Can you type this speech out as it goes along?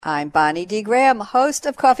I'm Bonnie D. Graham, host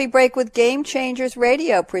of Coffee Break with Game Changers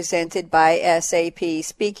Radio, presented by SAP,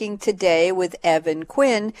 speaking today with Evan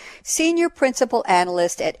Quinn, Senior Principal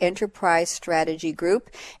Analyst at Enterprise Strategy Group.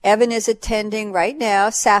 Evan is attending right now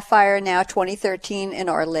SAPPHIRE Now 2013 in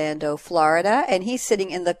Orlando, Florida, and he's sitting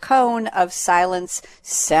in the Cone of Silence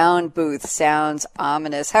sound booth. Sounds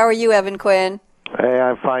ominous. How are you, Evan Quinn? Hey,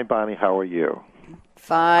 I'm fine, Bonnie. How are you?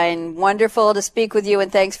 Fine. Wonderful to speak with you,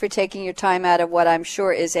 and thanks for taking your time out of what I'm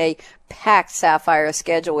sure is a packed SAPPHIRE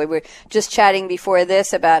schedule. We were just chatting before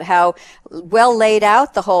this about how well laid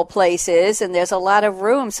out the whole place is, and there's a lot of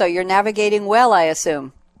room, so you're navigating well, I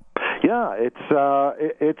assume. Yeah,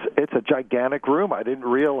 it's a gigantic room. I didn't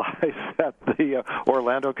realize that the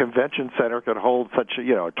Orlando Convention Center could hold such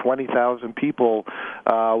 20,000 people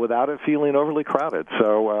without it feeling overly crowded.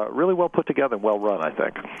 So really well put together and well run, I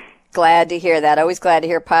think. Glad to hear that. Always glad to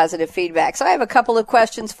hear positive feedback. So I have a couple of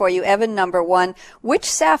questions for you, Evan. Number one, which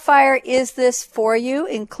SAPPHIRE is this for you,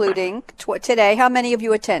 including today? How many of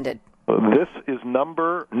you attended? This is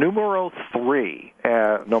numero 3,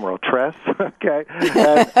 numero tres, okay?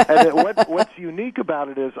 And what's unique about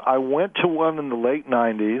it is I went to one in the late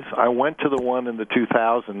 90s, I went to the one in the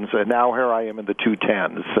 2000s, and now here I am in the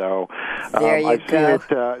 2010s. So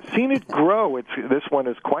I've seen it grow. This one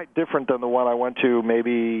is quite different than the one I went to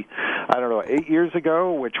maybe, 8 years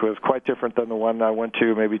ago, which was quite different than the one I went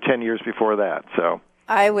to maybe 10 years before that. So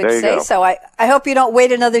I would say so. I hope you don't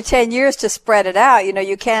wait another 10 years to spread it out.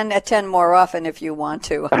 You can attend more often if you want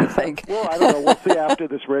to, I think. Well, I don't know. We'll see after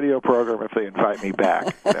this radio program if they invite me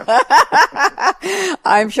back.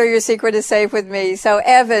 I'm sure your secret is safe with me. So,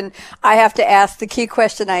 Evan, I have to ask the key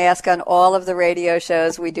question I ask on all of the radio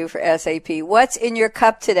shows we do for SAP. What's in your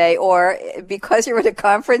cup today? Or, because you're at a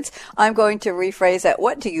conference, I'm going to rephrase that.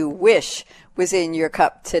 What do you wish was in your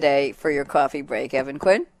cup today for your coffee break, Evan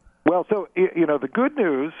Quinn? Well, so, the good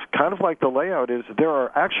news, kind of like the layout, is there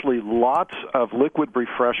are actually lots of liquid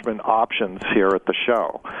refreshment options here at the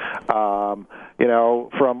show.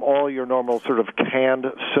 From all your normal sort of canned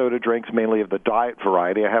soda drinks, mainly of the diet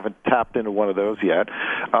variety. I haven't tapped into one of those yet.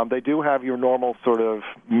 They do have your normal sort of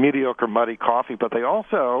mediocre muddy coffee, but they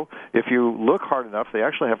also, if you look hard enough, they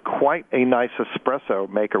actually have quite a nice espresso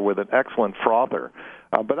maker with an excellent frother.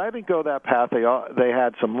 But I didn't go that path. They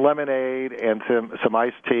had some lemonade and some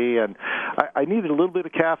iced tea, and I needed a little bit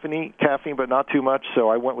of caffeine, but not too much, so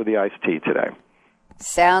I went with the iced tea today.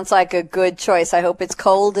 Sounds like a good choice. I hope it's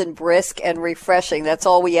cold and brisk and refreshing. That's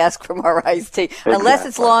all we ask from our iced tea. Exactly. Unless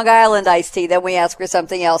it's Long Island iced tea, then we ask for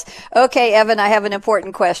something else. Okay, Evan, I have an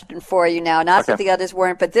important question for you now. Not that the others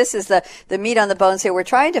weren't, but this is the meat on the bones here. We're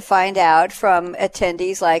trying to find out from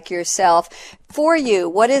attendees like yourself, for you,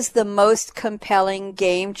 what is the most compelling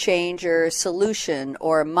game changer solution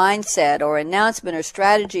or mindset or announcement or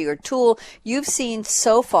strategy or tool you've seen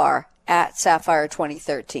so far at SAPPHIRE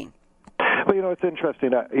 2013? Well, it's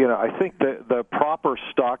interesting. I think the proper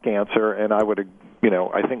stock answer, and I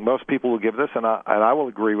think most people will give this, and I will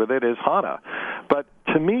agree with it, is HANA. But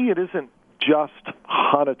to me, it isn't just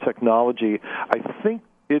HANA technology. I think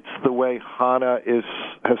it's the way HANA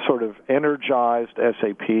has sort of energized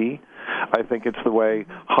SAP. I think it's the way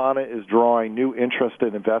HANA is drawing new interest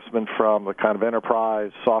and investment from the kind of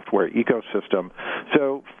enterprise software ecosystem.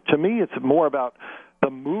 So to me, it's more about the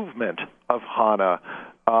movement of HANA.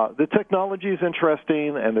 The technology is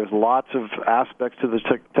interesting, and there's lots of aspects to the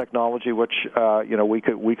technology which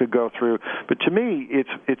we could go through. But to me,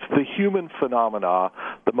 it's the human phenomena,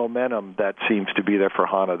 the momentum that seems to be there for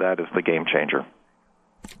HANA. That is the game changer.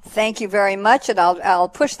 Thank you very much, and I'll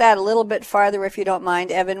push that a little bit farther if you don't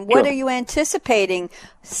mind, Evan. What are you anticipating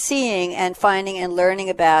seeing and finding and learning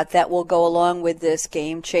about that will go along with this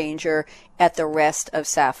game changer at the rest of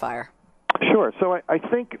SAPPHIRE? Sure. So I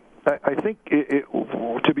think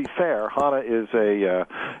to be fair, HANA is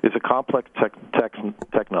a complex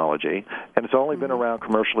technology, and it's only been around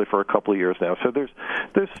commercially for a couple of years now. So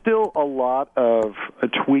there's still a lot of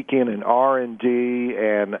tweaking and R&D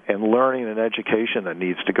and learning and education that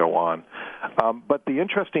needs to go on. But the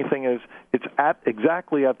interesting thing is, it's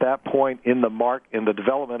exactly at that point in the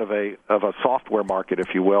development of a software market,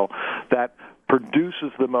 if you will, that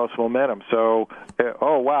produces the most momentum. So,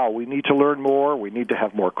 we need to learn more. We need to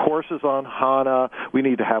have more courses on HANA. We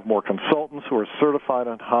need to have more consultants who are certified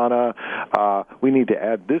on HANA. We need to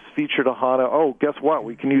add this feature to HANA. Oh, guess what?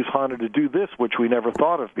 We can use HANA to do this, which we never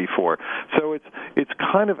thought of before. So it's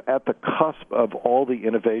kind of at the cusp of all the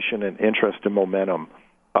innovation and interest and momentum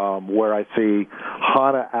where I see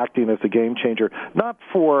HANA acting as a game changer, not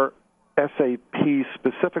for SAP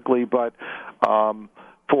specifically, but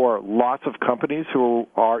for lots of companies who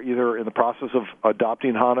are either in the process of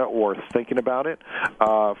adopting HANA or thinking about it,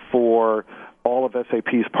 for all of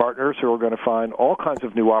SAP's partners who are going to find all kinds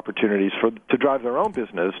of new opportunities to drive their own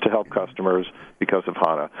business to help customers because of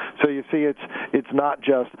HANA. So you see, it's not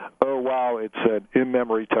just, oh, wow, it's an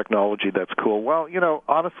in-memory technology that's cool. Well,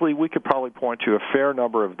 honestly, we could probably point to a fair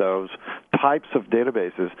number of those types of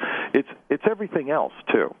databases. It's everything else,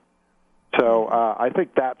 too. So I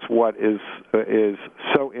think that's what is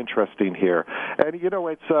so interesting here. And,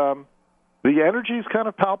 it's the energy is kind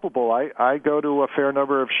of palpable. I go to a fair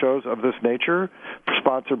number of shows of this nature,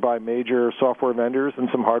 sponsored by major software vendors and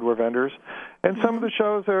some hardware vendors. And some of the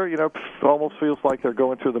shows are, almost feels like they're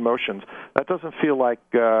going through the motions. That doesn't feel like,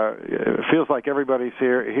 it feels like everybody's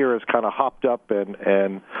here is kind of hopped up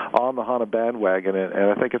and on the HANA bandwagon, and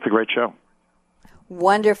I think it's a great show.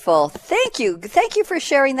 Wonderful. Thank you. Thank you for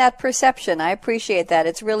sharing that perception. I appreciate that.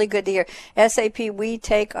 It's really good to hear. SAP, we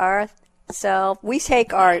take our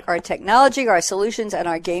technology, our solutions, and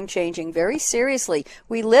our game changing very seriously.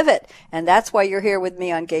 We live it, and that's why you're here with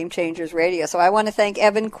me on Game Changers Radio. So I want to thank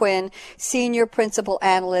Evan Quinn, Senior Principal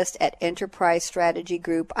Analyst at Enterprise Strategy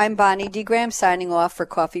Group. I'm Bonnie D. Graham, signing off for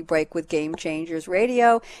Coffee Break with Game Changers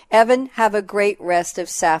Radio. Evan, have a great rest of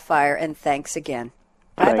SAPPHIRE, and thanks again.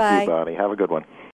 Bye-bye. Thank you, Bonnie. Have a good one.